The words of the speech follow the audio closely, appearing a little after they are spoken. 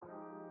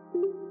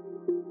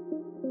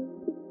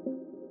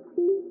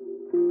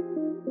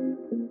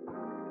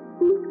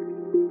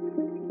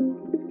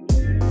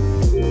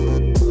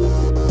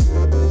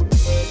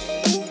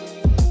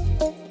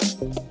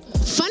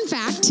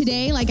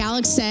Today, like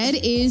Alex said,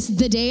 is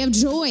the day of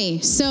joy.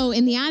 So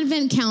in the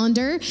Advent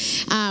calendar,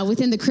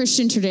 within the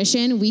Christian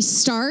tradition, we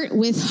start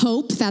with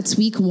hope. That's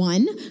week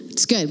 1.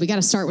 It's good. We got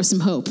to start with some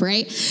hope,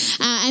 right?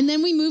 And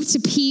then we move to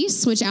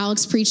peace, which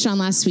Alex preached on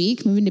last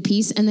week, moving to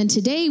peace. And then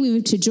today we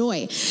move to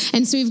joy.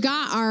 And so we've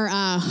got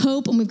our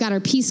hope and we've got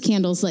our peace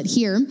candles lit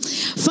here.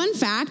 Fun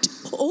fact.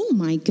 Oh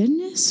my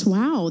goodness.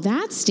 Wow,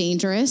 that's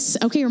dangerous.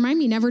 Okay, remind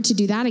me never to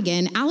do that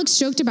again. Alex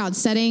joked about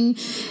setting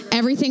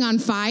everything on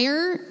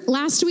fire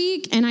last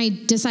week, and I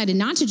decided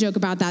not to joke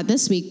about that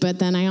this week, but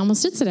then I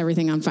almost did set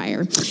everything on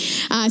fire.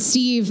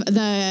 Steve,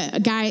 the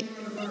guy...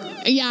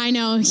 Yeah, I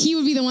know. He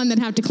would be the one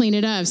that'd have to clean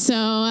it up. So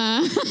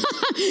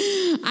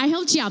I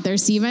helped you out there,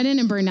 Steve. I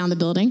didn't burn down the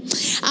building.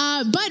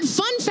 But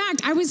fun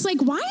fact, I was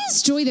like, why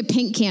is joy the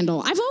pink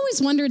candle? I've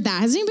always wondered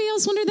that. Has anybody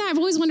else wondered that? I've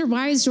always wondered,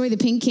 why is joy the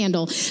pink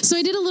candle? So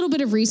I did a little bit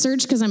of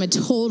research because I'm a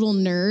total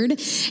nerd.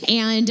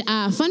 And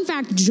fun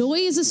fact, joy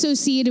is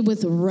associated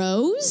with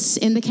rose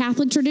in the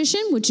Catholic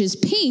tradition, which is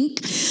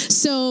pink.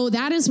 So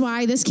that is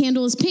why this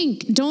candle is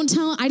pink.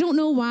 I don't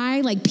know why,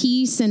 like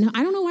peace, and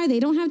I don't know why they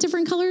don't have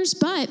different colors,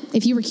 but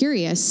if you were curious,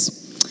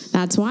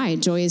 that's why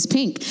joy is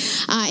pink.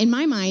 In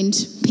my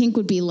mind, pink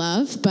would be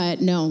love,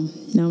 but no.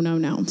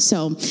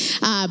 So,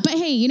 but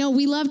hey,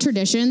 we love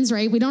traditions,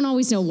 right? We don't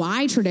always know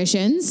why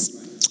traditions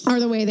are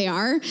the way they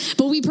are,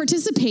 but we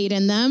participate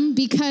in them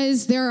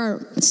because there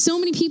are so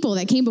many people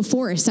that came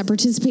before us that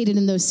participated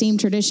in those same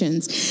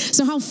traditions.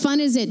 So how fun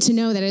is it to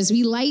know that as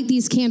we light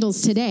these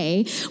candles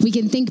today, we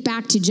can think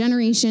back to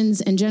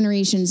generations and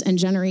generations and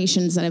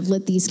generations that have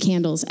lit these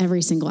candles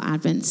every single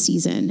Advent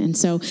season. And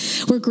so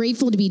we're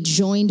grateful to be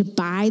joined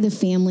by the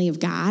family of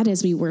God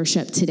as we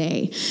worship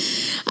today.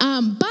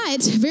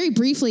 But very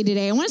briefly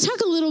today, I want to talk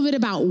a little bit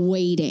about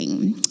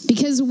waiting,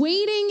 because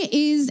waiting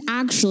is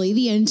actually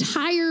the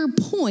entire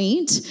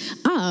point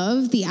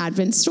of the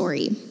Advent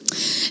story.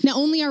 Not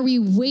only are we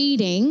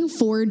waiting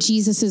for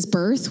Jesus'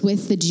 birth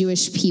with the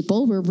Jewish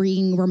people, we're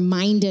being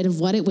reminded of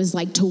what it was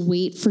like to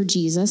wait for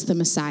Jesus, the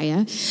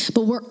Messiah,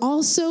 but we're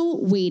also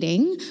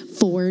waiting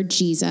for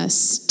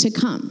Jesus to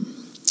come.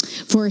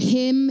 For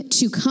him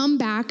to come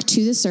back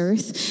to this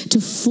earth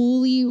to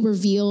fully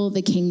reveal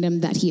the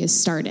kingdom that he has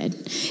started.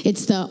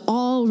 It's the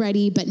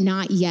already but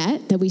not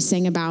yet that we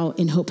sang about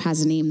in Hope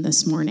Has a Name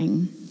this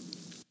morning.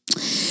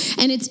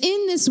 And it's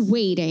in this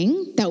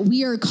waiting that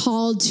we are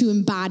called to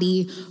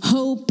embody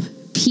hope,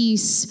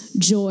 peace,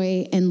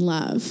 joy, and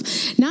love.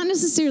 Not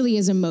necessarily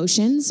as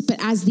emotions, but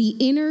as the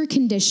inner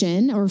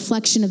condition or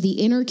reflection of the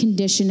inner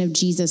condition of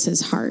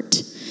Jesus'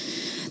 heart.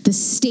 The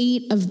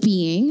state of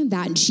being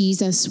that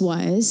Jesus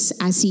was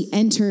as he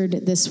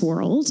entered this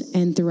world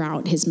and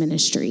throughout his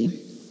ministry.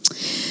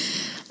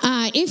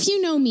 If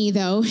you know me,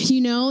 though,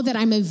 you know that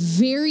I'm a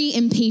very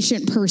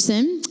impatient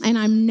person, and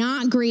I'm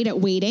not great at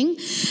waiting.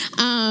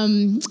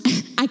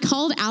 I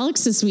called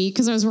Alex this week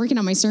because I was working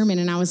on my sermon,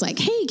 and I was like,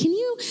 hey, can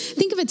you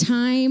think of a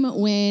time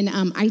when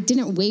I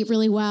didn't wait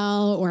really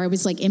well, or I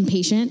was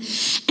impatient?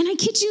 And I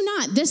kid you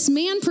not, this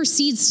man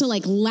proceeds to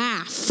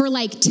laugh for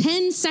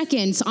 10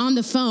 seconds on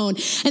the phone.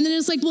 And then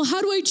it's well,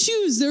 how do I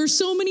choose? There are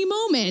so many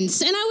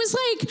moments. And I was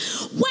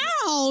like,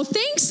 wow,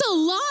 thanks a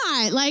lot.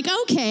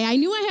 Okay, I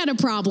knew I had a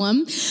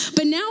problem,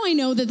 but now I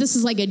know that this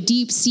is a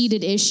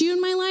deep-seated issue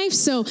in my life.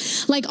 So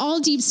all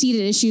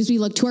deep-seated issues, we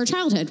look to our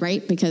childhood,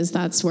 right? Because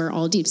that's where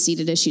all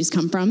deep-seated issues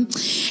come from.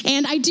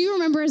 And I do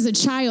remember as a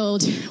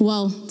child,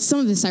 well, some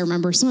of this I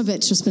remember, some of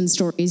it's just been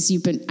stories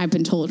I've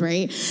been told,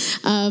 right?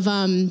 Of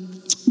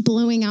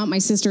blowing out my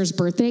sister's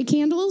birthday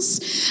candles.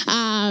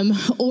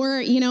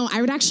 Or, I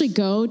would actually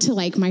go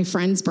to my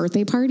friends'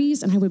 birthday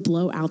parties and I would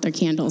blow out their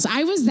candles.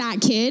 I was that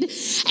kid.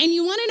 And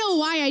you want to know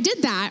why I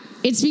did that?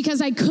 It's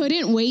because I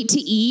couldn't wait to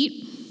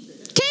eat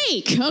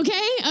cake.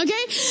 Okay.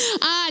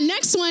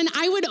 Next one,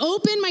 I would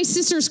open my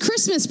sister's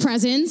Christmas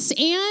presents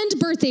and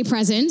birthday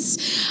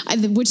presents,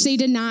 which they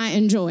did not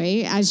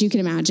enjoy, as you can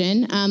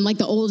imagine.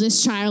 The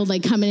oldest child,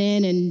 coming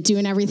in and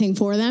doing everything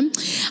for them.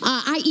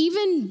 I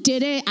even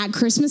did it at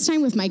Christmas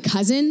time with my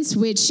cousins,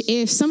 which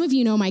if some of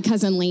you know my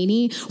cousin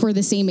Lainey, we're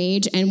the same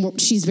age and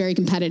she's very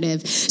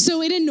competitive.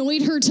 So it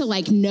annoyed her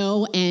to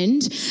no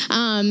end.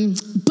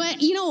 But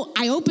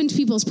I opened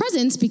people's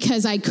presents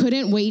because I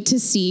couldn't wait to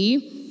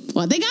see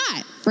what they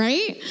got,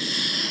 right?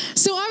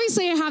 So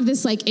obviously I have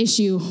this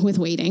issue with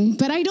waiting,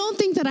 but I don't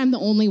think that I'm the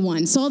only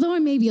one. So although I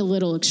may be a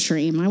little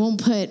extreme, I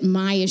won't put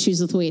my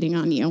issues with waiting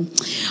on you.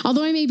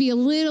 Although I may be a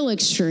little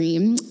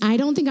extreme, I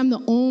don't think I'm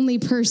the only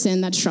person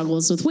that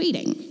struggles with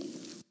waiting.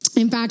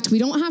 In fact, we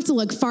don't have to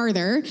look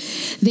farther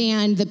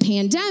than the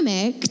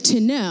pandemic to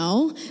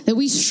know that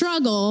we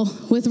struggle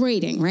with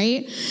waiting,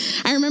 right?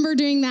 I remember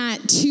during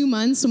that 2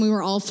 months when we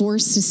were all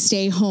forced to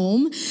stay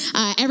home,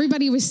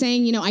 everybody was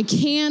saying, I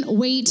can't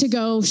wait to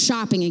go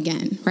shopping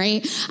again,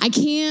 right? I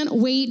can't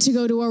wait to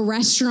go to a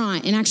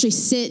restaurant and actually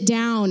sit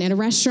down at a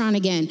restaurant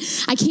again.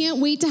 I can't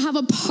wait to have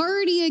a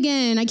party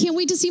again. I can't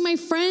wait to see my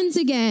friends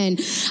again.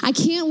 I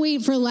can't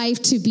wait for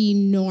life to be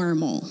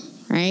normal.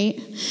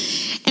 Right?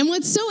 And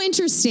what's so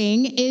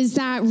interesting is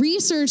that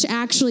research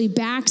actually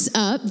backs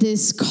up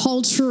this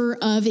culture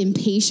of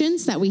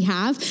impatience that we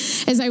have.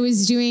 As I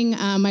was doing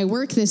my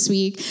work this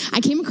week, I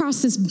came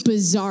across this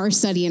bizarre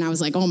study and I was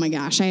like, oh my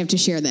gosh, I have to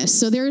share this.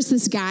 So there's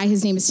this guy,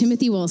 his name is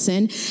Timothy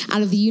Wilson,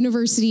 out of the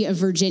University of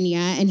Virginia,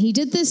 and he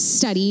did this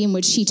study in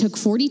which he took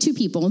 42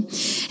 people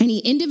and he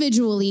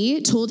individually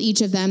told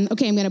each of them,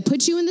 okay, I'm going to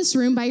put you in this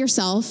room by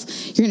yourself.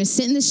 You're going to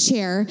sit in this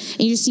chair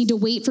and you just need to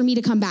wait for me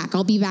to come back.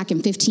 I'll be back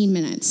in 15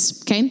 minutes.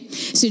 Okay?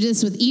 So he did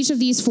this with each of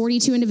these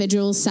 42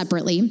 individuals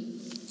separately.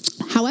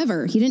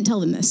 However, he didn't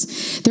tell them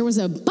this. There was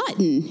a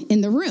button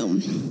in the room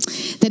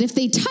that if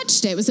they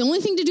touched it was the only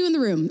thing to do in the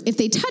room. If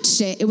they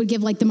touched it, it would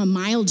give them a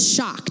mild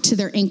shock to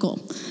their ankle.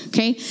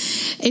 Okay?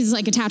 It's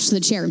attached to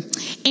the chair.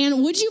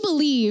 And would you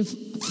believe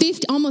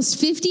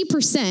almost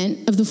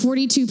 50% of the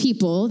 42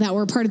 people that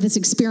were part of this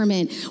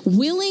experiment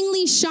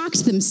willingly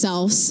shocked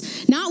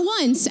themselves, not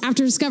once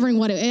after discovering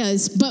what it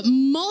is, but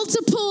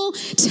multiple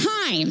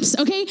times,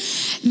 okay?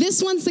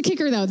 This one's the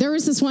kicker, though. There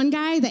was this one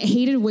guy that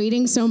hated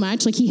waiting so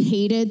much, he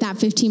hated that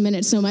 15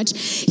 minutes so much,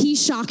 he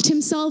shocked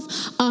himself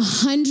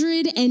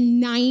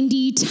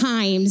 190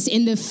 times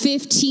in the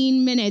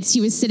 15 minutes he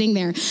was sitting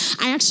there.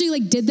 I actually,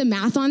 did the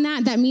math on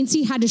that. That means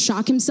he had to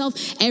shock himself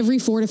every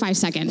 4 to 5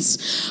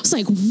 seconds. I was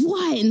like,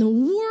 what in the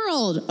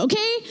world?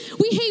 Okay?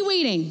 We hate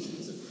waiting.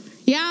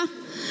 Yeah?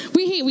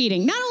 We hate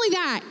waiting. Not only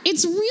that,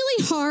 it's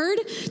really hard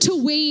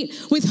to wait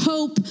with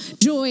hope,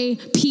 joy,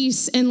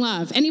 peace, and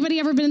love. Anybody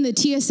ever been in the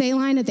TSA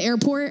line at the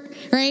airport,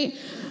 right?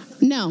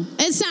 No,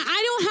 it's not.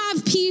 I don't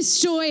have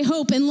peace, joy,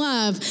 hope, and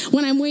love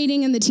when I'm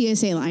waiting in the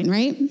TSA line,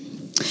 right?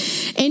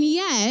 And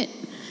yet,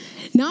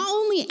 not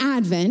only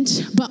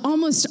Advent, but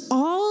almost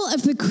all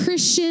of the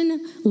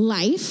Christian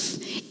life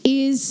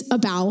is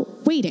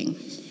about waiting,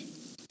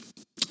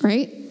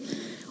 right?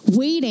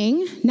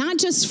 Waiting, not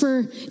just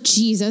for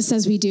Jesus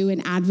as we do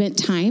in Advent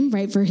time,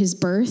 right, for his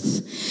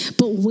birth,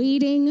 but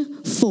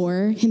waiting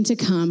for him to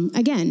come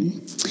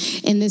again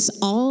in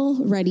this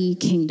already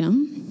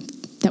kingdom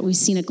that we've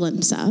seen a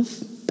glimpse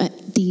of,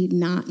 but the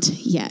not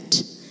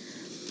yet.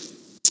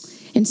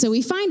 And so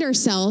we find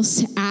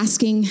ourselves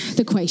asking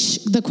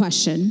the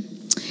question,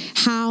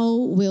 how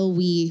will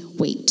we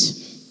wait?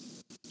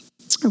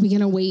 Are we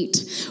going to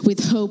wait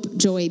with hope,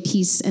 joy,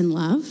 peace, and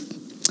love?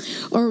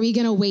 Or are we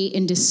going to wait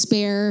in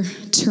despair,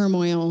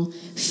 turmoil,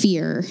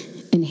 fear,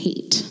 and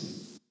hate?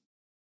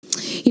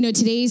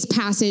 Today's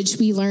passage,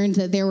 we learned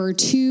that there were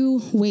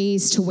 2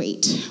 ways to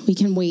wait. We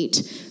can wait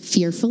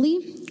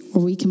fearfully,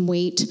 or we can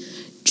wait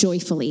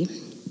joyfully.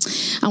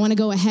 I want to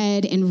go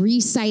ahead and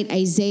recite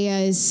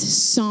Isaiah's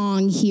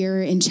song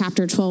here in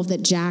chapter 12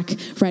 that Jack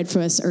read for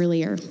us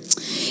earlier.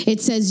 It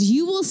says,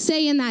 "You will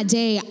say in that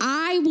day,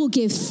 I will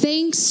give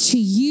thanks to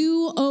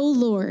you, O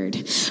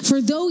Lord.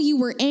 For though you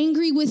were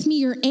angry with me,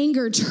 your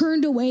anger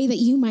turned away that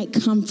you might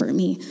comfort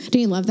me."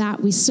 Don't you love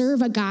that? We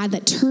serve a God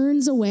that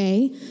turns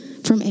away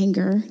from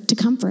anger to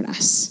comfort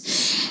us.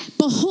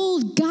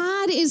 "Behold,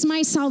 God is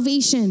my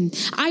salvation.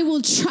 I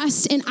will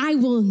trust and I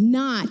will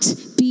not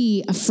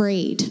be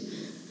afraid.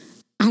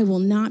 I will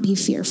not be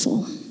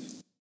fearful."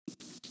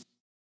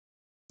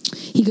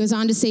 He goes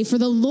on to say, "For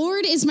the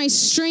Lord is my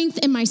strength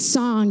and my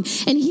song,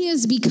 and he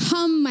has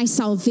become my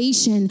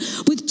salvation.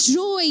 With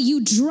joy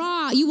you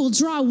will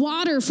draw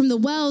water from the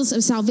wells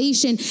of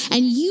salvation,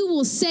 and you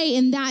will say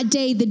in that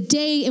day, the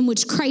day in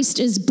which Christ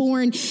is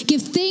born,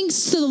 give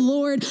thanks to the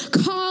Lord,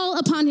 call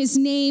upon his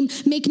name,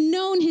 make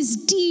known his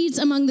deeds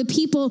among the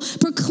people,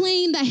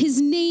 proclaim that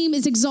his name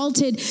is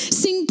exalted,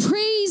 sing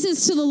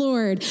praises to the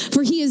Lord,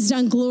 for he has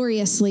done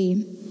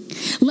gloriously.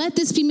 Let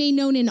this be made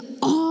known in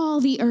all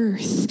the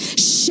earth.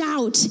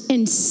 Shout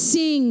and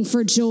sing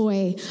for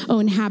joy, O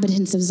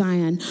inhabitants of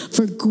Zion,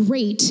 for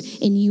great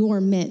in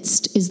your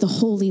midst is the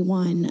Holy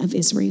One of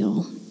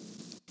Israel."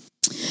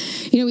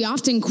 We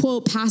often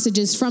quote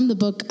passages from the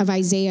book of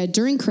Isaiah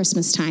during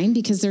Christmas time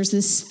because there's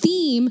this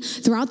theme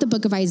throughout the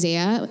book of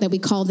Isaiah that we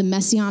call the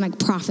messianic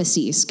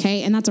prophecies,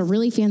 okay? And that's a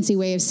really fancy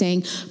way of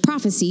saying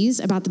prophecies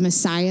about the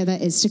Messiah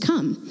that is to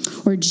come,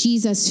 or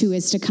Jesus who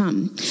is to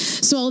come.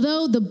 So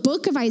although the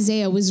book of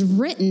Isaiah was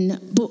written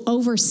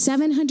over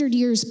 700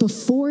 years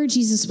before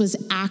Jesus was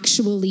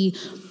actually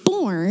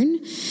born,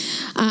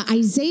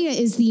 Isaiah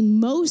is the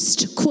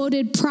most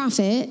quoted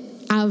prophet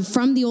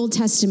from the Old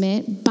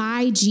Testament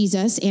by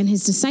Jesus and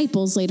his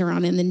disciples later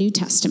on in the New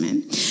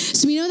Testament.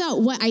 So we know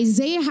that what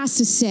Isaiah has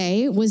to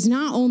say was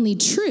not only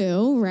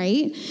true,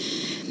 right,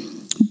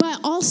 but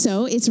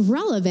also it's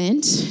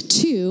relevant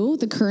to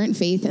the current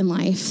faith and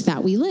life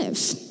that we live.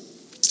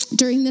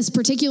 during this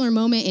particular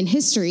moment in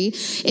history,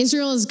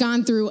 Israel has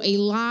gone through a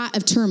lot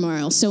of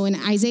turmoil. So when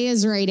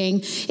Isaiah's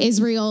writing,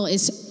 Israel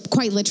is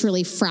quite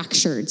literally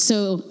fractured.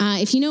 So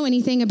if you know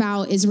anything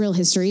about Israel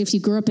history, if you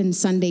grew up in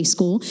Sunday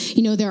school,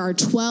 you know there are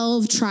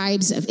 12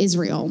 tribes of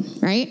Israel,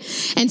 right?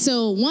 And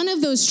so one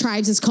of those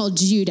tribes is called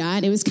Judah,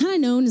 and it was kind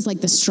of known as like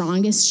the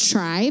strongest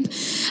tribe.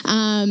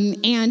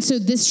 And so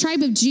this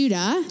tribe of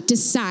Judah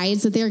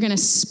decides that they're going to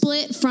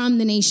split from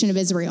the nation of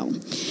Israel.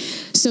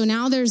 So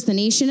now there's the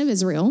nation of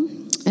Israel,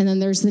 and then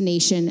there's the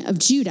nation of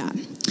Judah.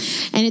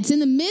 And it's in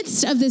the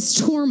midst of this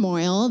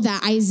turmoil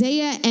that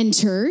Isaiah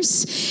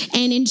enters.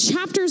 And in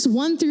chapters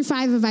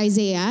 1-5 of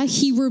Isaiah,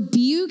 he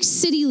rebukes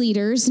city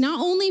leaders, not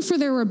only for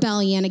their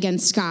rebellion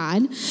against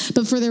God,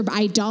 but for their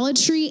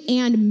idolatry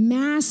and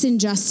mass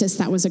injustice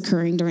that was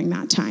occurring during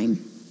that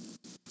time.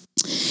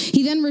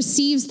 He then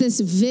receives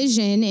this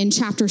vision in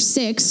chapter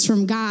 6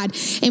 from God,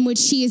 in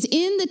which he is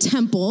in the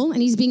temple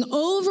and he's being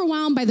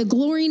overwhelmed by the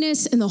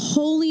gloriness and the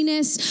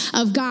holiness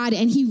of God.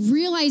 And he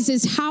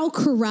realizes how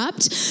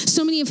corrupt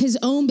so many of his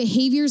own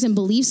behaviors and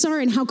beliefs are,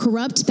 and how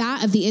corrupt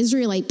that of the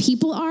Israelite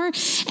people are.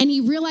 And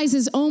he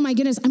realizes, oh my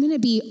goodness, I'm going to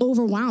be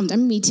overwhelmed.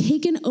 I'm going to be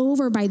taken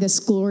over by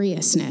this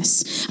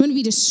gloriousness. I'm going to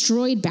be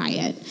destroyed by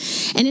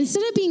it. And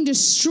instead of being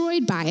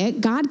destroyed by it,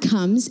 God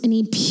comes and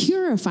he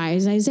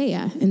purifies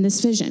Isaiah in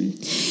this vision.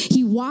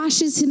 He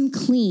washes him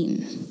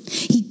clean.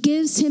 He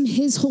gives him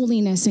his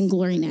holiness and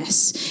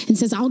gloriness and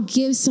says, I'll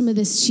give some of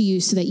this to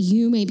you so that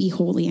you may be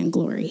holy in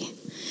glory.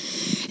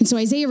 And so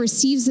Isaiah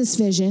receives this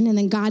vision, and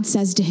then God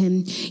says to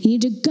him, you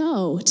need to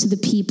go to the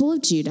people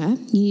of Judah,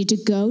 you need to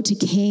go to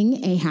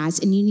King Ahaz,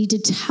 and you need to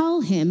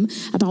tell him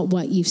about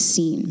what you've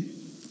seen.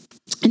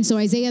 And so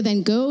Isaiah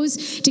then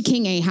goes to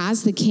King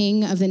Ahaz, the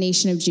king of the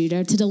nation of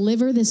Judah, to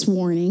deliver this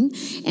warning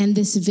and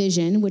this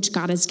vision which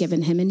God has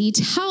given him. And he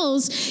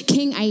tells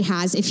King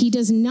Ahaz, if he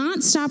does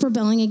not stop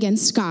rebelling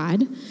against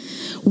God,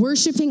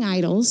 worshiping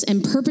idols,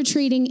 and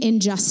perpetrating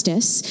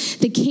injustice,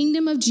 the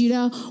kingdom of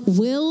Judah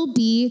will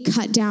be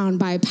cut down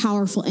by a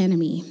powerful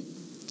enemy.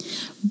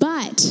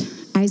 But,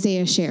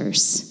 Isaiah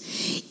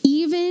shares,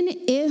 even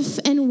if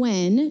and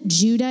when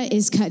Judah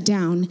is cut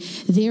down,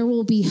 there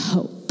will be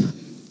hope.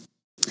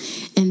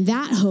 And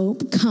that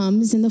hope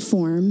comes in the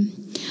form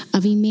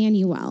of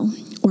Emmanuel,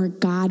 or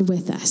God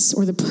with us,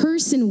 or the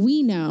person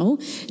we know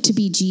to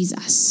be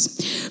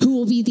Jesus, who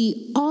will be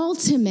the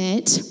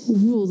ultimate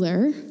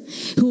ruler,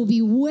 who will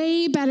be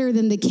way better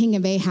than the king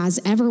of Ahaz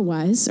ever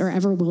was or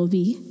ever will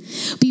be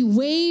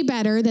way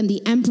better than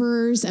the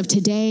emperors of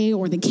today,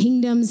 or the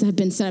kingdoms that have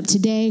been set up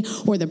today,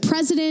 or the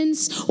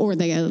presidents, or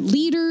the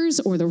leaders,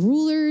 or the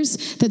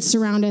rulers that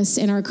surround us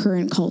in our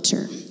current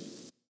culture.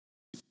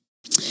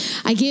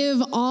 I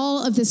give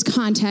all of this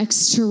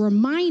context to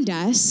remind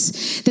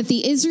us that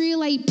the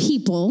Israelite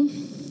people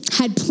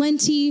had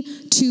plenty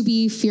to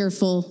be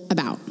fearful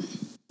about.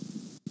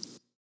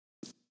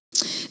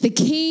 The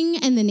king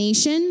and the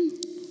nation,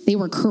 they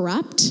were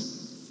corrupt.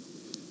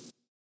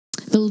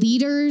 The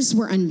leaders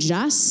were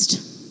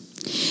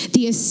unjust.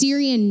 The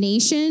Assyrian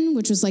nation,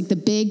 which was like the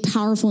big,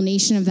 powerful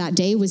nation of that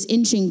day, was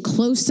inching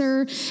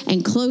closer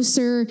and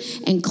closer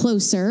and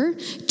closer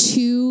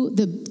to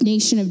the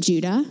nation of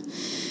Judah.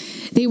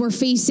 They were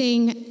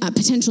facing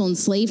potential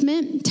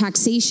enslavement,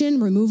 taxation,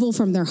 removal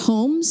from their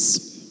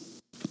homes,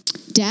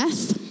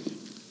 death.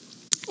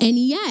 And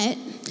yet,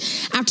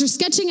 after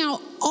sketching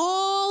out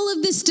all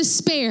of this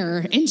despair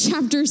in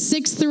chapters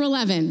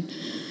 6-11,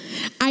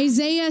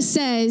 Isaiah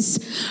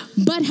says,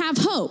 but have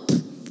hope.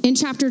 In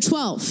chapter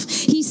 12,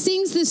 he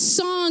sings this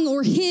song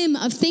or hymn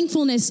of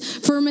thankfulness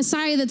for a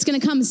Messiah that's going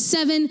to come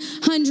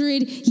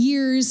 700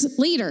 years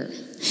later.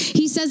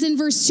 He says in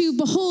verse 2,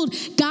 behold,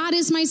 God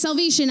is my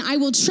salvation. I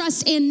will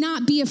trust and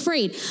not be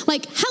afraid.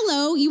 Like,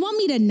 hello, you want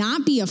me to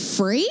not be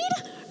afraid?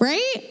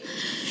 Right?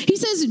 He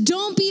says,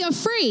 don't be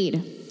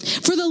afraid.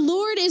 For the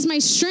Lord is my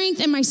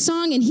strength and my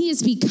song, and he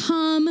has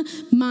become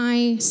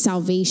my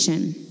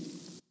salvation.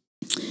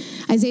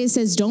 Isaiah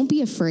says, don't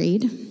be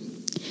afraid.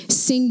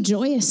 Sing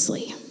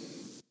joyously.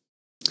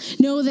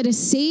 Know that a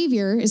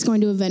Savior is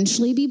going to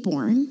eventually be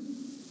born,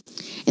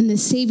 and the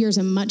Savior is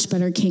a much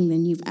better king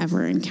than you've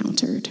ever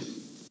encountered.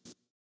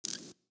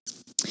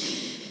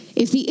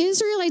 If the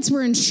Israelites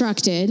were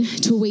instructed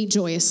to wait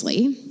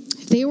joyously,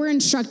 they were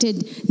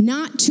instructed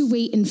not to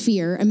wait in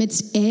fear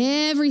amidst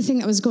everything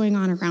that was going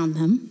on around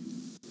them.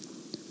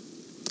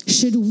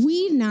 Should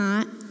we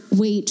not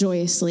wait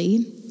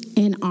joyously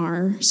in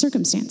our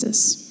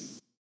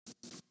circumstances?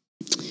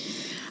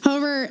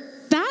 However,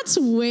 that's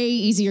way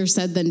easier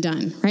said than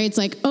done, right? It's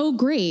like, oh,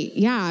 great.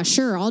 Yeah,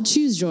 sure. I'll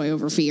choose joy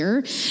over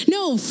fear.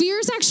 No, fear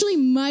is actually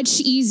much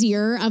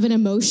easier of an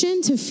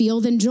emotion to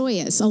feel than joy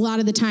is a lot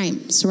of the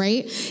times,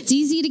 right? It's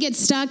easy to get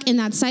stuck in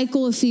that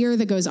cycle of fear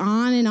that goes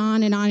on and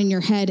on and on in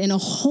your head, and a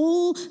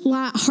whole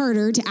lot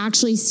harder to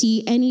actually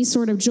see any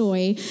sort of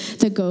joy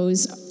that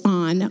goes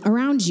on on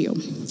around you.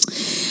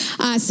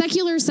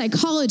 Secular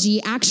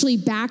psychology actually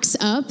backs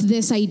up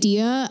this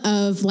idea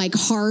of like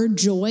hard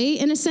joy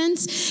in a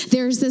sense.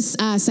 There's this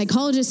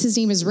psychologist, his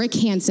name is Rick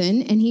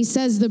Hansen, and he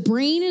says the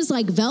brain is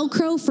like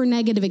Velcro for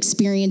negative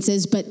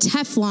experiences, but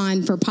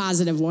Teflon for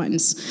positive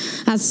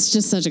ones. That's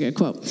just such a good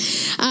quote.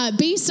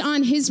 Based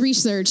on his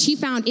research, he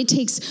found it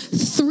takes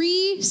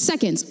 3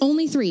 seconds,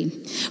 only 3,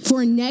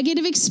 for a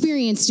negative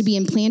experience to be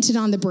implanted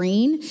on the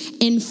brain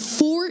and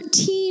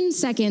 14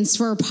 seconds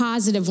for a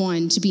positive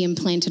one to be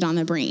implanted on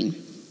the brain.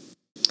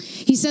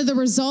 He said the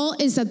result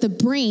is that the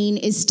brain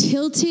is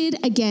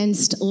tilted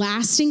against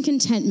lasting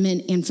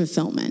contentment and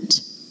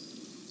fulfillment.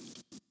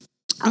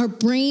 Our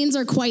brains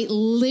are quite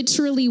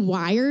literally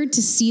wired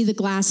to see the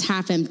glass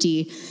half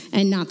empty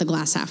and not the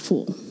glass half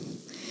full.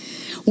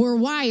 We're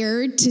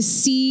wired to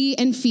see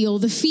and feel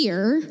the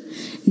fear,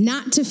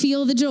 not to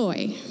feel the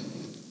joy.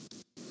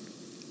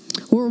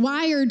 We're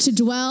wired to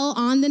dwell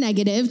on the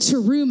negative, to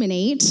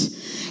ruminate,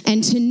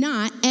 and to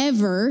not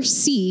ever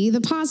see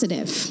the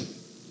positive.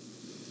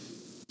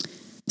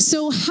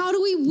 So how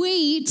do we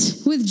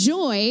wait with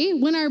joy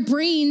when our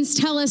brains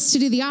tell us to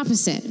do the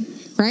opposite,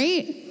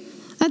 right?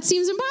 That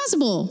seems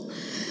impossible.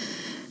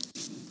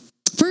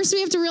 First, we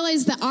have to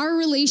realize that our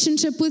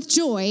relationship with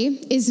joy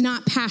is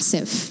not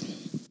passive.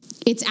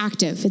 It's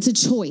active. It's a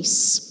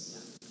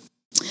choice.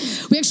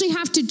 We actually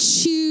have to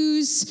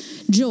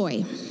choose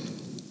joy.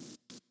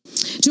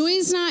 Joy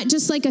is not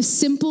just like a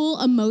simple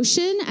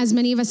emotion, as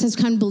many of us have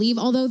come to believe,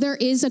 although there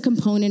is a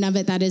component of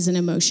it that is an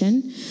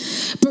emotion.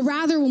 But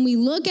rather, when we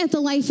look at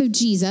the life of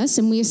Jesus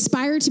and we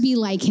aspire to be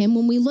like him,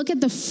 when we look at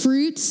the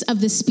fruits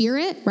of the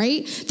Spirit,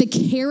 right, the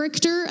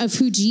character of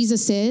who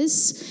Jesus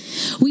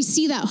is, we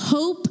see that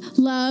hope,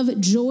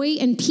 love, joy,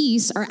 and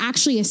peace are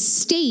actually a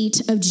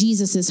state of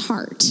Jesus's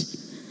heart.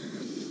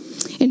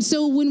 And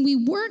so when we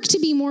work to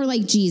be more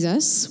like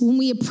Jesus, when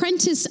we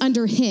apprentice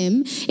under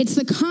him, it's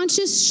the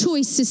conscious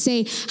choice to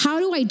say, how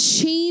do I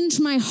change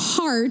my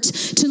heart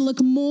to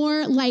look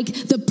more like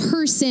the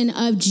person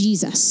of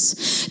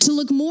Jesus? To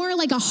look more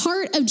like a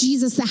heart of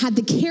Jesus that had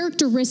the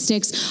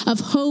characteristics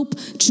of hope,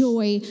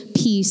 joy,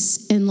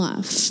 peace, and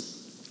love.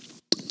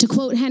 To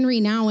quote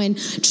Henry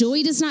Nouwen,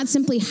 joy does not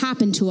simply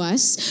happen to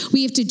us.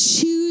 We have to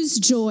choose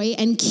joy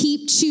and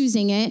keep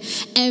choosing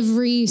it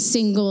every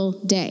single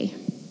day.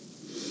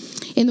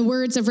 In the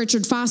words of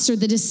Richard Foster,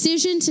 the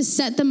decision to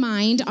set the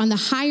mind on the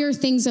higher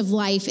things of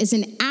life is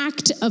an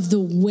act of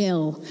the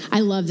will. I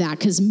love that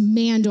because,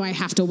 man, do I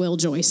have to will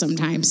joy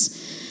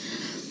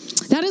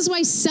sometimes. That is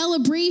why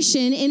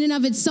celebration in and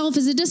of itself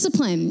is a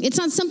discipline. It's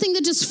not something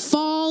that just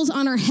falls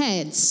on our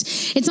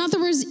heads. It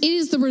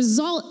is the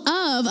result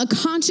of a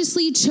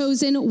consciously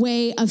chosen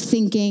way of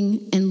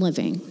thinking and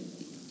living.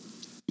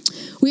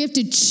 We have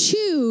to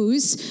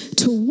choose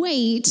to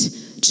wait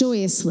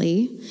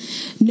joyously,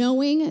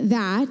 knowing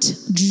that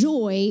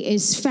joy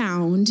is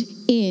found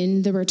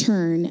in the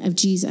return of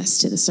Jesus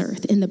to this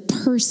earth, in the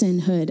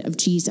personhood of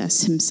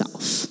Jesus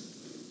himself.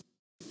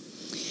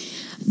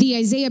 The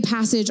Isaiah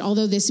passage,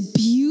 although this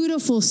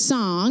beautiful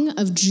song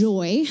of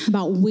joy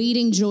about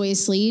waiting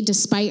joyously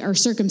despite our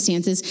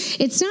circumstances,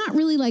 it's not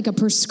really like a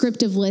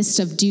prescriptive list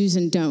of do's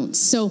and don'ts.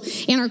 So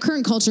in our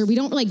current culture, we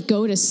don't like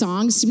go to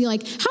songs to be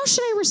like, how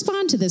should I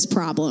respond to this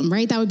problem,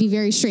 right? That would be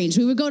very strange.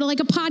 We would go to like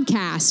a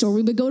podcast, or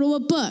we would go to a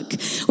book,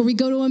 or we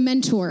go to a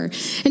mentor.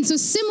 And so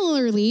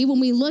similarly, when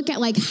we look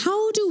at like,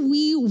 how do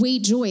we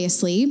wait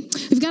joyously?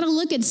 We've got to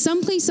look at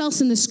someplace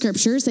else in the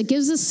scriptures that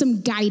gives us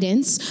some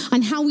guidance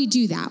on how we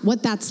do that,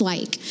 what that's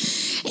like.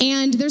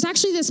 And there's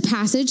actually this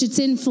passage, it's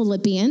in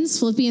Philippians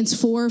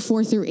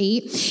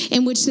 4:4-8,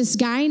 in which this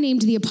guy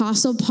named the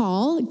Apostle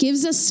Paul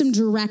gives us some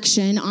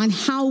direction on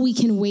how we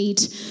can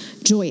wait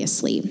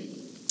joyously.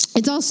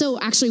 It's also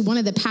actually one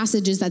of the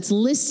passages that's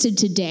listed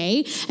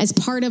today as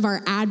part of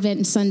our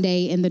Advent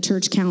Sunday in the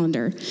church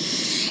calendar.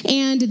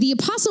 And the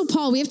Apostle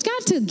Paul, we've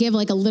got to give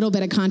like a little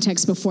bit of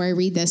context before I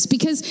read this,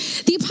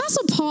 because the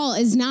Apostle Paul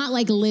is not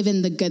like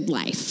living the good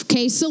life,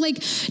 okay? So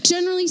like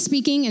generally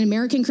speaking, in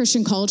American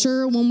Christian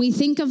culture, when we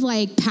think of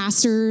like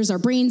pastors, our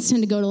brains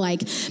tend to go to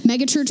like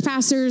megachurch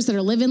pastors that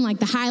are living like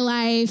the high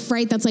life,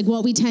 right? That's like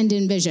what we tend to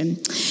envision.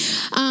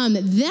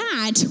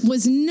 That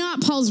was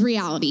not Paul's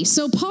reality.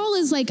 So Paul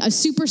is like a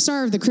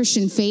superstar of the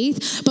Christian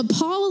faith, but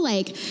Paul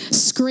like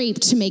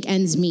scraped to make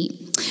ends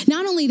meet.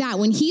 Not only that,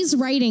 when he's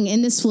writing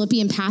in this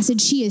Philippian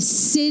passage, he is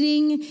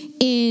sitting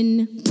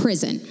in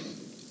prison.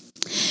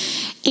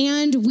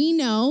 And we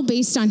know,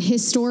 based on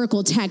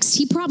historical text,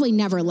 he probably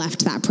never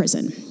left that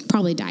prison,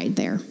 probably died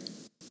there.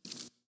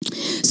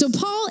 So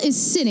Paul is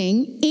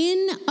sitting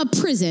in a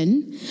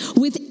prison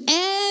with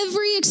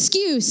every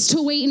excuse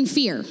to wait in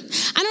fear.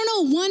 I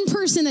don't know one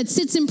person that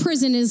sits in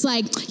prison is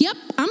like, yep,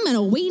 I'm going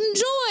to wait in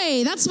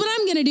joy. That's what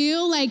I'm going to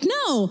do. Like,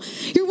 no,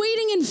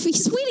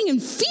 he's waiting in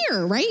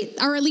fear, right?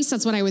 Or at least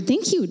that's what I would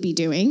think he would be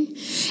doing.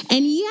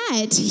 And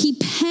yet he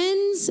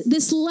pens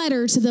this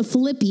letter to the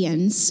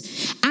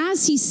Philippians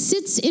as he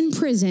sits in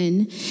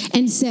prison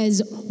and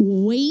says,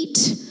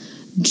 wait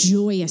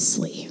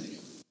joyously.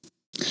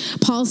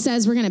 Paul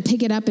says, we're going to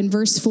pick it up in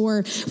verse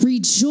 4,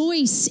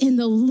 rejoice in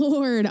the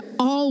Lord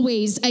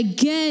always.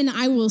 Again,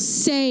 I will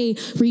say,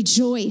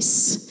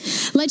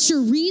 rejoice. Let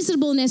your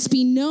reasonableness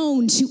be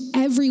known to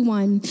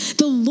everyone.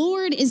 The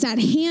Lord is at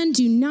hand.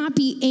 Do not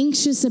be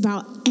anxious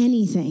about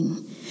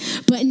anything,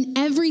 but in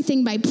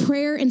everything by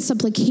prayer and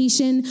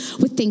supplication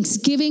with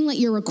thanksgiving, let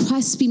your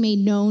requests be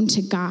made known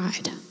to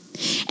God.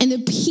 And the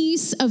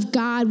peace of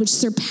God, which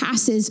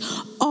surpasses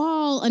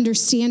all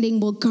understanding,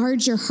 will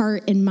guard your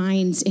heart and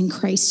minds in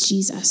Christ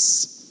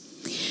Jesus.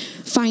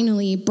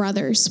 Finally,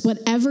 brothers,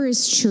 whatever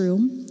is true,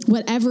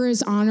 whatever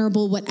is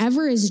honorable,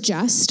 whatever is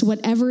just,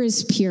 whatever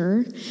is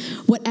pure,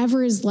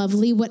 whatever is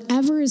lovely,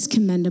 whatever is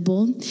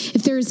commendable,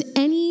 if there is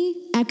any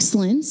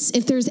excellence,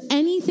 if there's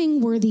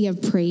anything worthy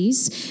of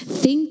praise,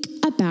 think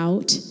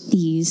about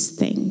these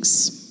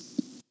things.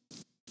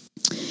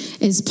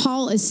 As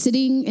Paul is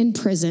sitting in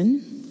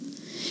prison,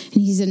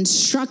 and he's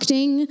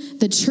instructing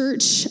the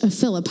church of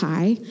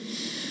Philippi,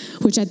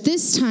 which at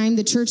this time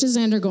the church is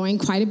undergoing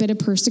quite a bit of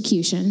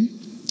persecution,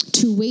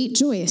 to wait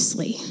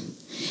joyously.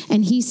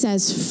 And he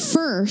says,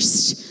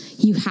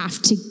 first, you have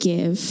to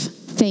give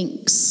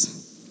thanks.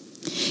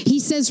 He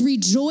says,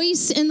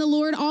 rejoice in the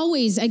Lord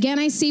always. Again,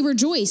 I say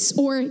rejoice,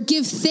 or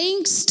give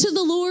thanks to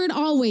the Lord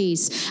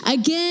always.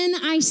 Again,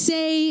 I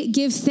say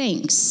give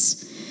thanks.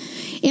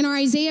 In our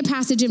Isaiah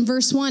passage in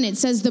verse 1, it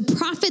says, the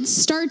prophet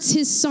starts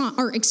his song,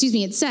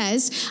 it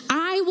says,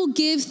 I will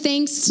give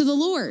thanks to the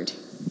Lord.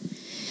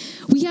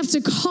 We have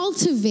to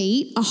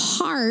cultivate a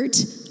heart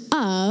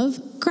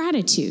of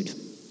gratitude,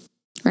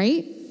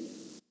 right?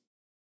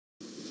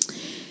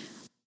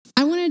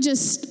 I want to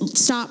just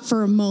stop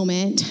for a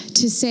moment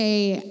to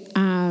say,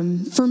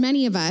 for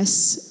many of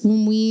us,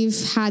 when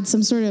we've had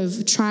some sort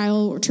of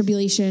trial or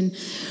tribulation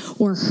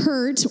or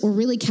hurt or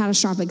really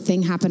catastrophic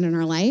thing happen in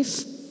our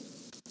life,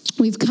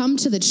 we've come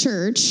to the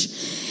church,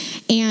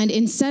 and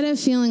instead of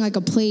feeling like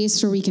a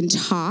place where we can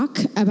talk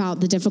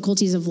about the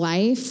difficulties of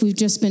life, we've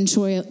just been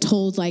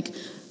told, like,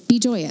 be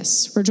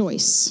joyous,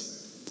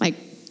 rejoice. Like,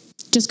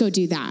 just go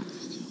do that.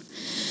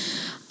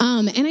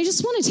 And I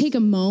just want to take a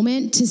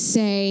moment to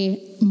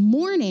say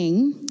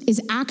mourning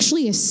is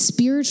actually a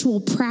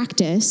spiritual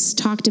practice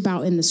talked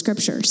about in the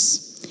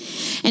scriptures.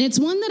 And it's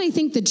one that I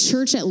think the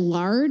church at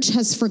large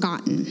has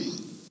forgotten.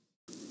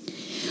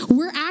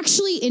 We're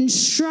actually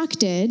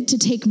instructed to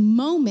take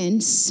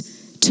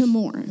moments to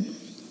mourn.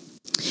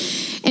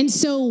 And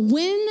so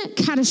when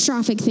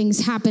catastrophic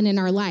things happen in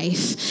our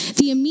life,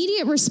 the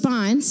immediate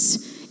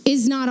response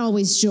is not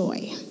always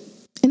joy.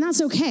 And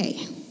that's okay.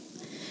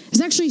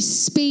 There's actually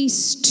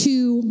space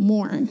to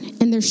mourn,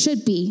 and there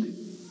should be.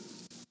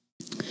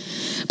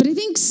 But I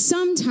think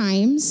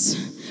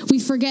sometimes we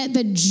forget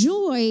that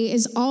joy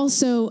is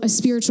also a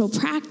spiritual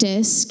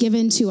practice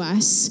given to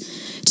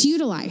us to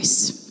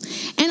utilize.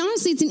 And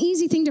honestly, it's an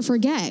easy thing to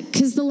forget,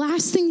 because the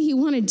last thing you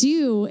want to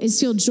do is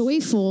feel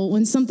joyful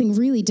when something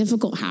really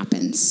difficult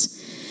happens.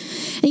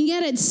 And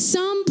yet at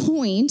some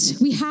point,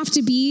 we have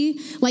to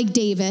be like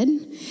David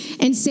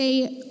and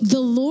say, the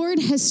Lord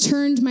has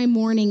turned my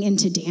mourning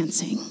into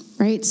dancing,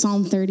 right?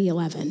 Psalm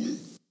 30:11.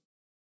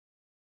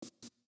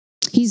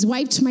 He's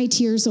wiped my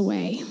tears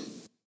away.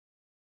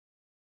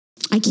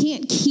 I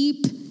can't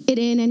keep it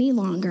in any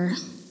longer.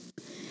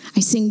 I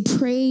sing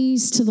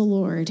praise to the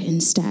Lord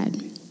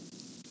instead.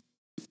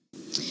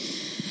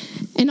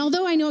 And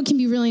although I know it can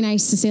be really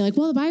nice to say, like,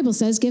 well, the Bible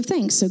says give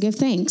thanks, so give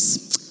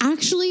thanks.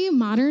 Actually,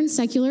 modern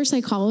secular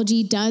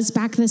psychology does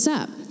back this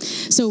up.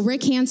 So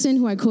Rick Hansen,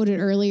 who I quoted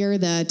earlier,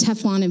 the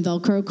Teflon and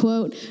Velcro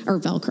quote, or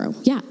Velcro.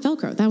 Yeah,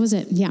 Velcro, that was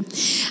it, yeah.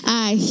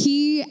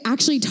 He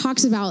actually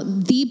talks about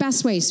the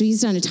best way, so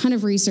he's done a ton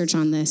of research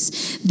on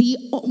this,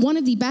 one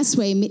of the best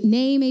way,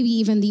 maybe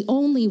even the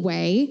only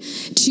way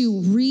to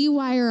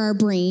rewire our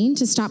brain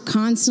to stop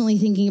constantly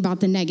thinking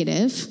about the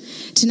negative,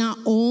 to not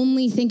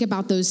only think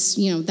about those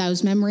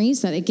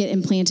memories that get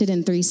implanted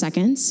in 3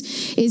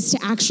 seconds, is to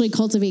actually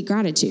cultivate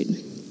gratitude.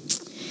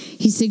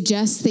 He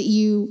suggests that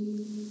you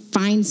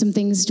find some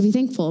things to be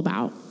thankful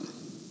about.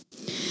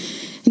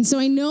 And so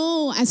I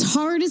know, as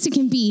hard as it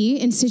can be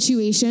in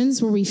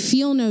situations where we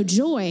feel no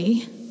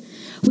joy,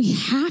 we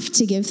have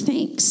to give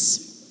thanks.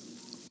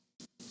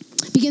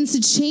 It begins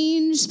to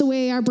change the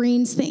way our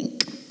brains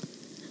think.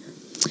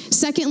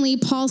 Secondly,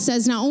 Paul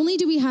says, not only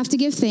do we have to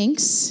give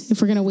thanks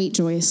if we're going to wait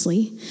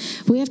joyously,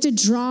 we have to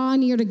draw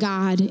near to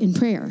God in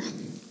prayer.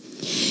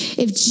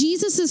 If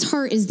Jesus'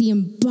 heart is the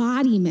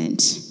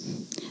embodiment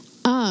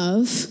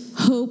of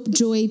hope,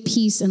 joy,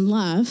 peace, and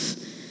love,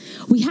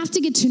 we have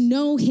to get to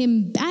know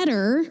him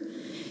better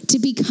to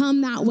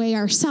become that way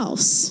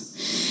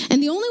ourselves.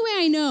 And the only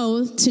way I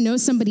know to know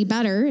somebody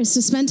better is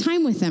to spend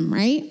time with them,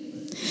 right?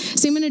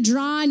 So I'm going to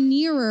draw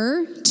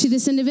nearer to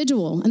this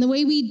individual. And the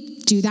way we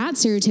do that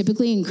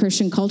stereotypically in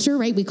Christian culture,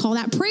 right, we call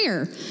that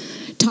prayer.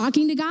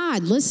 Talking to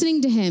God,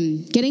 listening to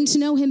him, getting to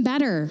know him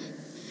better.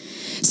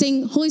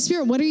 Saying, Holy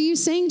Spirit, what are you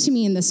saying to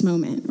me in this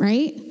moment,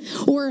 right?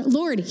 Or,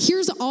 Lord,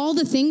 here's all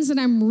the things that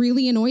I'm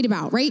really annoyed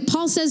about, right?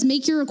 Paul says,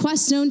 make your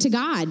requests known to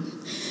God.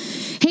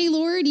 Hey,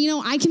 Lord,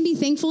 I can be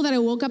thankful that I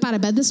woke up out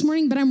of bed this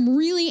morning, but I'm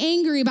really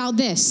angry about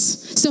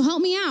this. So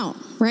help me out,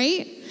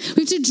 right?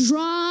 We have to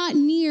draw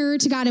near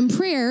to God in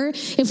prayer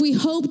if we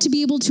hope to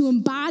be able to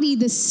embody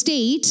the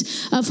state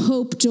of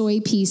hope, joy,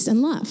 peace,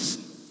 and love.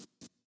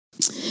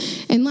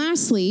 And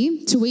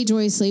lastly, to wait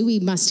joyously, we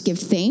must give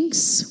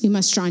thanks. We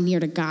must draw near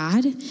to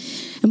God.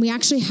 And we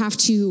actually have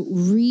to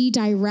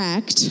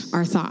redirect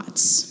our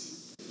thoughts.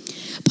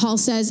 Paul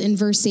says in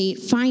verse 8,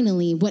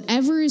 finally,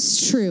 whatever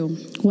is true,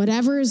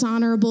 whatever is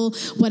honorable,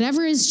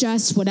 whatever is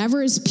just,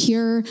 whatever is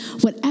pure,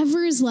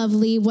 whatever is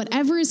lovely,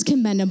 whatever is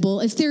commendable,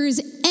 if there is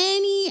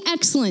any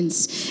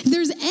excellence, if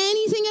there's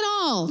anything at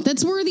all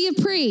that's worthy of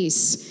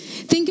praise,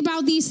 think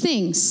about these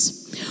things.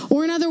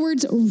 Or in other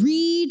words,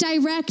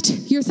 redirect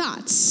your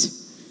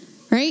thoughts,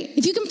 right?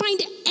 If you can find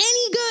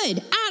any good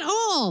at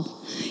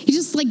all, you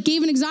just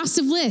gave an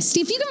exhaustive list.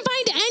 If you can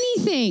find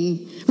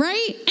anything,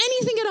 right?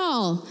 Anything at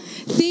all,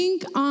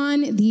 think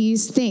on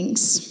these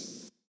things.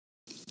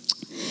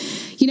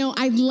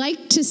 I'd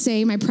like to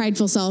say, my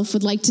prideful self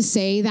would like to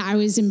say that I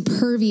was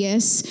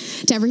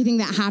impervious to everything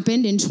that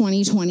happened in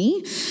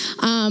 2020,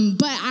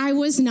 but I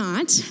was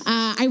not.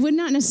 I would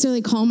not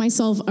necessarily call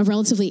myself a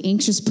relatively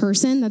anxious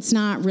person. That's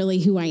not really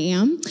who I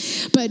am.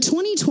 But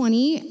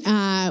 2020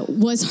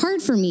 was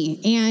hard for me,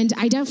 and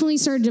I definitely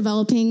started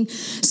developing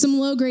some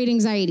low-grade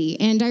anxiety.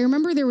 And I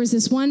remember there was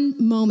this one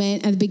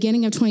moment at the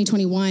beginning of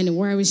 2021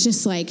 where I was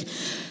just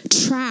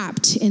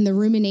trapped in the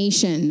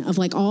rumination of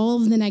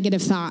all of the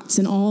negative thoughts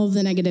and all of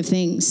the negative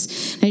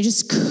things. And I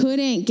just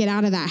couldn't get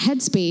out of that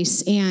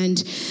headspace.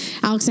 And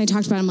Alex and I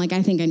talked about it. I'm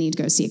I think I need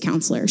to go see a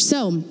counselor.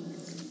 So in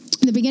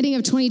the beginning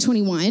of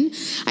 2021,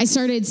 I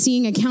started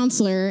seeing a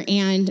counselor,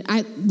 and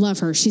I love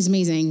her. She's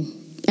amazing.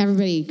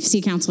 Everybody see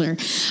a counselor.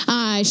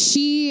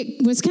 She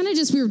was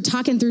we were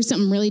talking through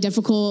something really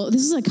difficult.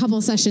 This was a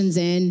couple sessions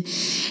in.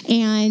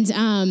 And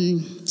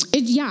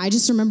I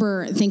just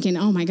remember thinking,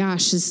 oh my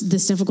gosh,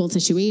 this difficult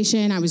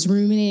situation. I was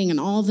ruminating on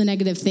all the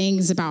negative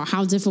things about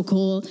how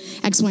difficult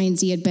X, Y, and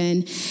Z had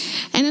been.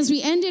 And as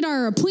we ended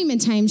our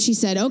appointment time, she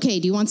said, okay,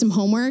 do you want some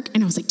homework?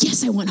 And I was like,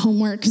 yes, I want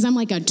homework, because I'm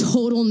a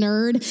total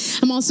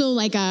nerd. I'm also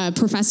a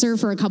professor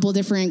for a couple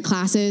different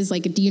classes,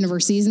 at the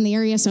universities in the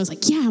area. So I was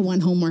like, yeah, I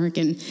want homework.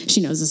 And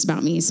she knows this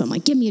about me. So I'm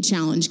like, give me a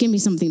challenge. Give me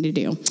something to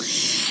do.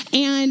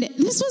 And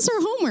this was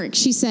her homework.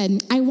 She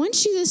said, I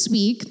want you this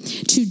week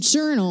to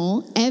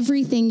journal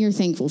everything you're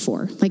thankful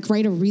for.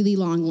 Write a really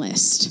long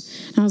list.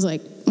 And I was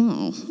like,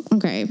 oh,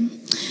 okay.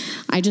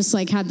 I just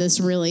had this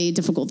really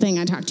difficult thing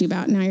I talked to you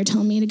about. Now you're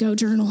telling me to go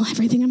journal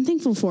everything I'm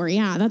thankful for.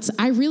 Yeah,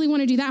 I really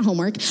want to do that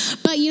homework.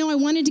 But, I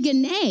wanted to get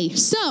an A.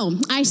 So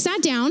I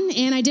sat down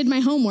and I did my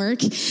homework.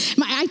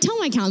 I tell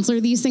my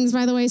counselor these things,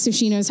 by the way, so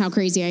she knows how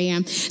crazy I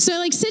am. So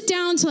I sit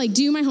down to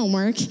do my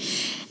homework.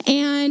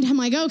 And I'm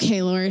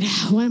okay, Lord,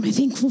 what am I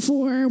thankful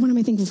for? What am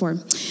I thankful for?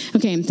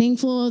 Okay, I'm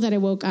thankful that I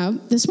woke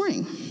up this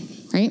morning,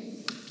 right?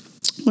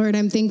 Lord,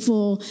 I'm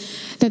thankful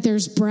that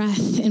there's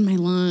breath in my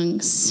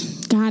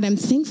lungs. God, I'm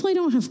thankful I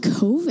don't have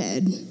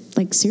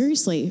COVID.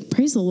 Seriously,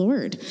 praise the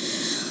Lord.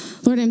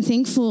 Lord, I'm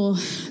thankful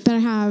that I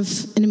have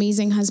an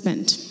amazing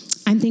husband.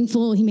 I'm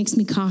thankful he makes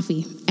me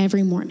coffee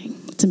every morning.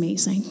 It's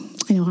amazing.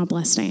 I know how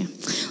blessed I am.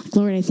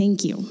 Lord, I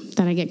thank you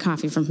that I get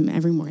coffee from him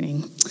every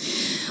morning.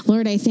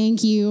 Lord, I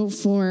thank you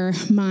for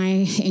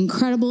my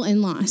incredible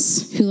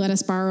in-laws who let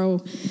us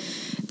borrow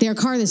their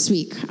car this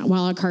week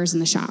while our car's in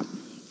the shop.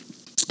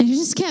 And I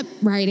just kept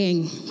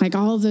writing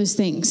all of those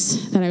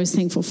things that I was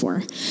thankful for.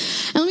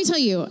 And let me tell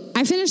you,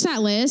 I finished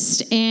that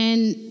list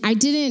and I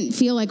didn't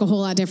feel a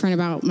whole lot different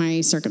about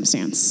my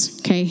circumstance,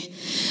 okay?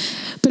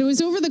 But it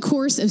was over the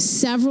course of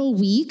several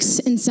weeks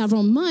and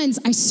several months,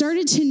 I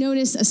started to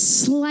notice a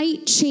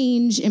slight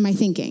change in my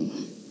thinking.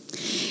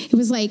 It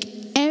was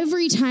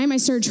every time I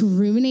started to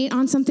ruminate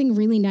on something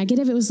really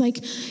negative, it was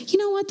you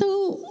know what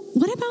though?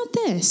 What about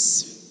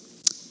this?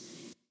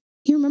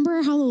 You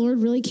remember how the Lord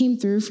really came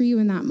through for you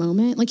in that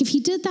moment? If he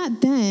did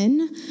that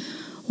then,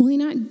 will he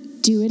not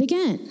do it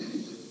again?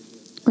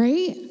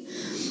 Right?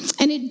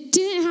 And it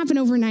didn't happen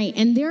overnight.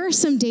 And there are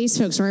some days,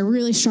 folks, where I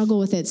really struggle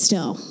with it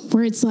still,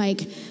 where it's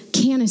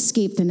can't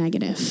escape the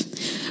negative.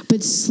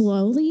 But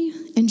slowly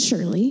and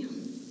surely,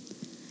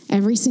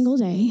 every single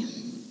day,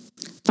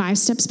 5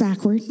 steps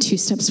backward, 2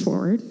 steps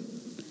forward,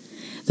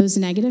 those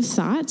negative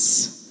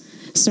thoughts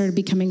started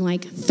becoming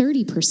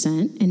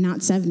 30% and not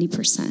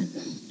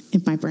 70%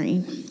 in my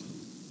brain.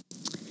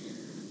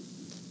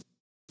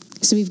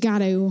 So we've got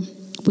to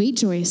wait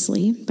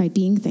joyously by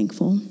being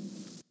thankful,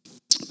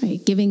 by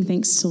giving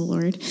thanks to the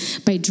Lord,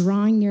 by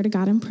drawing near to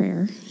God in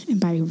prayer, and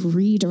by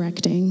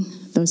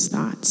redirecting those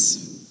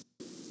thoughts.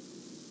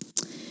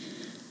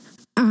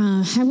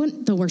 I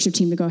want the worship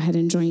team to go ahead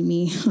and join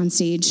me on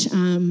stage.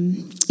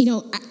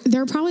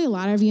 There are probably a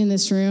lot of you in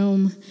this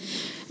room,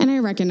 and I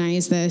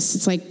recognize this.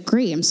 It's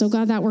great, I'm so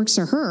glad that works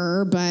for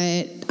her,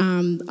 but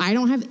I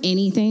don't have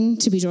anything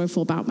to be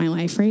joyful about my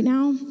life right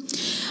now.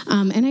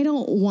 And I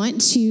don't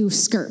want to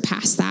skirt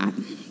past that.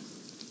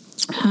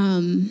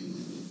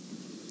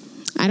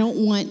 I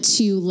don't want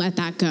to let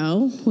that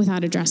go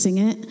without addressing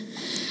it.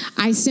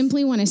 I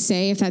simply want to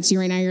say, if that's you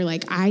right now, you're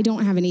like, I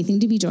don't have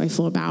anything to be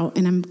joyful about,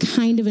 and I'm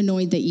kind of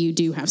annoyed that you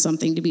do have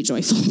something to be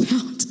joyful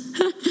about.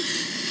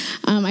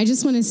 I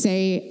just want to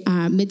say,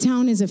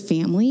 Midtown is a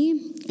family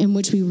in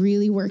which we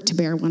really work to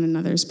bear one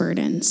another's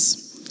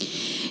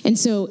burdens. And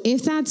so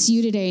if that's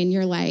you today and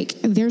you're like,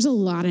 there's a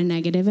lot of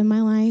negative in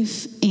my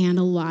life and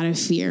a lot of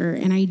fear,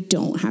 and I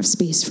don't have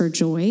space for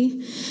joy,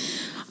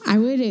 I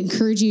would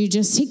encourage you to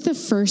just take the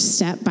first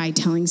step by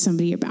telling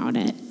somebody about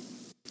it.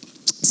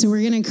 So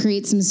we're going to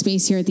create some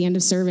space here at the end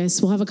of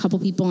service. We'll have a couple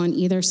people on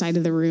either side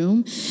of the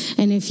room.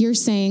 And if you're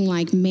saying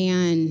like,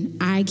 man,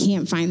 I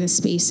can't find the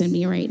space in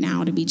me right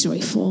now to be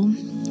joyful,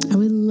 I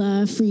would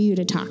love for you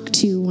to talk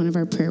to one of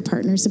our prayer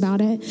partners about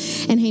it.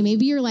 And hey,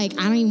 maybe you're like,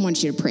 I don't even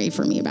want you to pray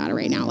for me about it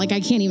right now. Like, I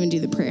can't even do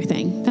the prayer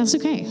thing. That's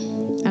okay.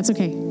 That's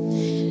okay.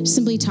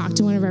 Simply talk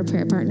to one of our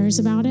prayer partners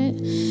about it.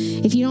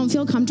 If you don't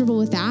feel comfortable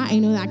with that, I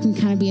know that can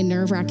kind of be a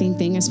nerve-wracking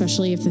thing,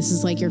 especially if this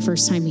is like your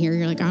first time here.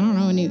 You're like, I don't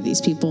know any of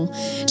these people.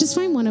 Just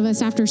find one of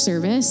us after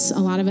service. A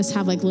lot of us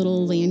have like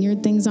little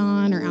lanyard things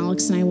on, or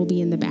Alex and I will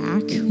be in the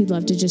back. We'd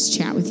love to just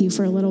chat with you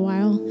for a little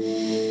while.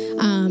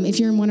 If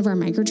you're in one of our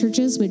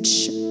microchurches,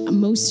 which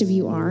most of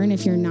you are, and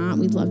if you're not,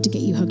 we'd love to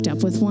get you hooked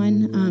up with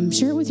one.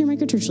 Share it with your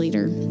microchurch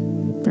leader,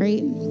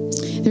 right?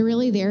 They're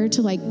really there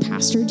to like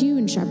pastor you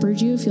and shepherd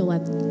you if you'll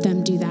let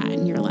them do that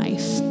in your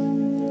life.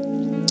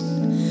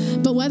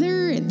 But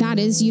whether that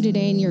is you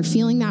today and you're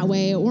feeling that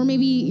way, or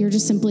maybe you're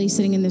just simply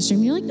sitting in this room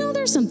and you're like, no,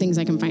 there's some things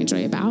I can find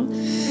joy about.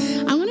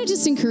 I want to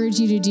just encourage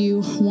you to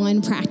do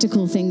one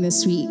practical thing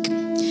this week.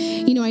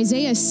 You know,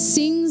 Isaiah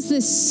sings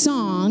this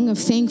song of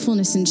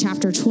thankfulness in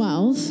chapter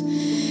 12,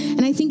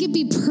 and I think it'd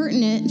be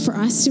pertinent for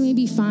us to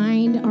maybe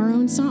find our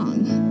own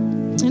song.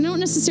 I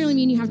don't necessarily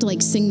mean you have to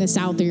like sing this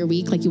out through your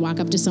week, like you walk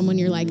up to someone,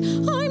 you're like,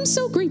 oh, I'm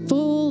so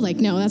grateful. Like,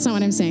 no, that's not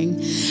what I'm saying.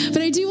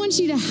 But I do want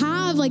you to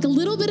have like a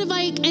little bit of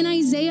like an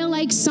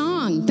Isaiah-like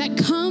song that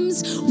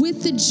comes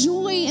with the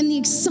joy and the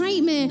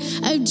excitement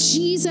of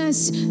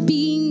Jesus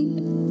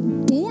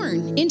being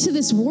born into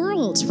this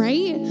world,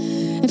 right?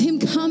 Of him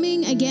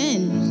coming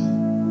again.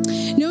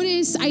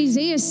 Notice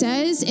Isaiah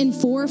says in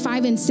 4,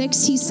 5, and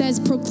 6, he says,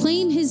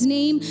 proclaim his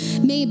name,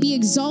 may it be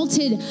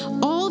exalted,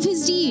 all of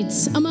his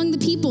deeds among the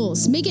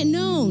peoples, make it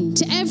known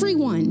to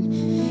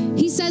everyone.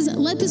 He says,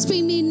 let this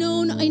be made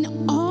known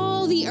in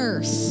all the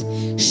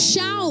earth.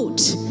 Shout,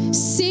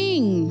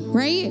 sing,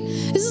 right?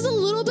 This is a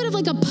little bit of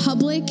like a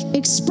public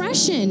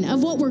expression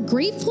of what we're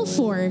grateful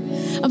for,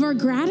 of our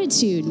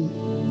gratitude.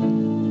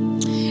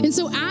 And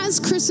so as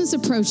Christmas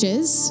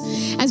approaches,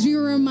 as we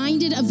were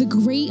reminded of the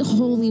great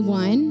Holy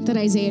One that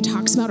Isaiah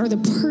talks about, or the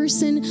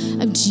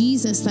person of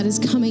Jesus that is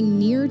coming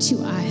near to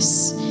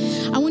us,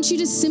 I want you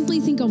to simply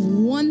think of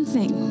one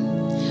thing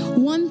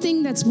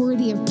that's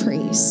worthy of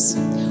praise,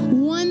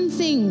 one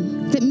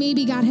thing that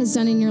maybe God has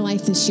done in your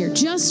life this year,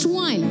 just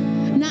one.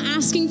 I'm not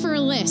asking for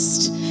a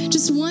list,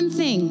 just one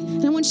thing.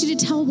 And I want you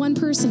to tell one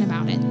person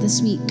about it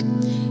this week.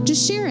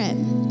 Just share it,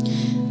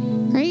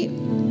 right?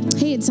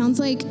 Hey, it sounds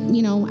like,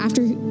 you know,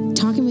 after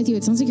talking with you,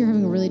 it sounds like you're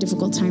having a really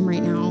difficult time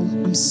right now.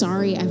 I'm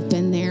sorry, I've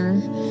been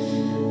there.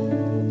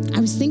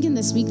 I was thinking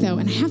this week, though,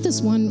 and I have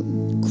this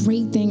one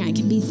great thing I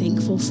can be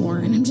thankful for,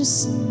 and I'm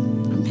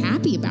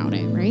happy about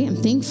it, right? I'm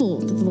thankful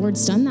that the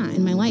Lord's done that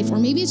in my life. Or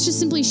maybe it's just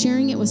simply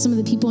sharing it with some of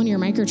the people in your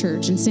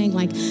microchurch and saying,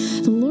 like,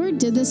 the Lord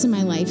did this in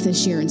my life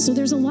this year, and so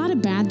there's a lot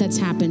of bad that's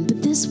happened,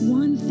 but this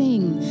one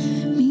thing,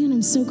 man,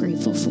 I'm so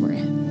grateful for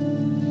it,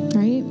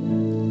 right?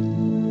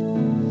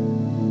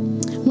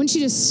 I want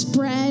you to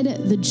spread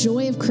the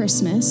joy of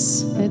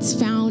Christmas that's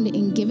found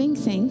in giving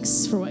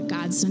thanks for what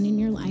God's done in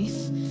your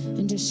life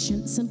and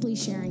just simply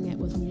sharing it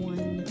with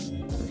one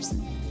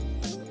person.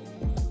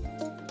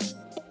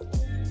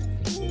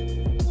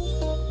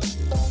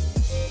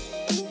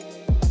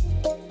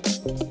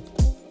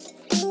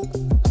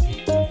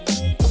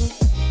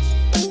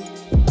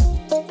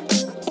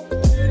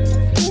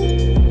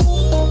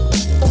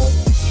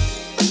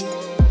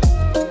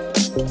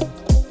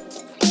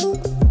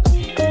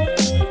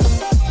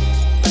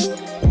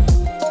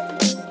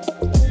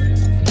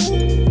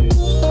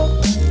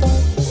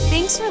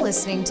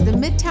 Listening to the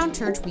Midtown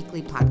Church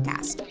Weekly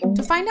Podcast.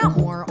 To find out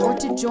more or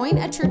to join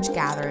a church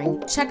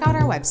gathering, check out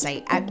our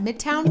website at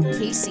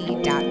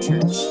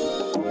midtownkc.church.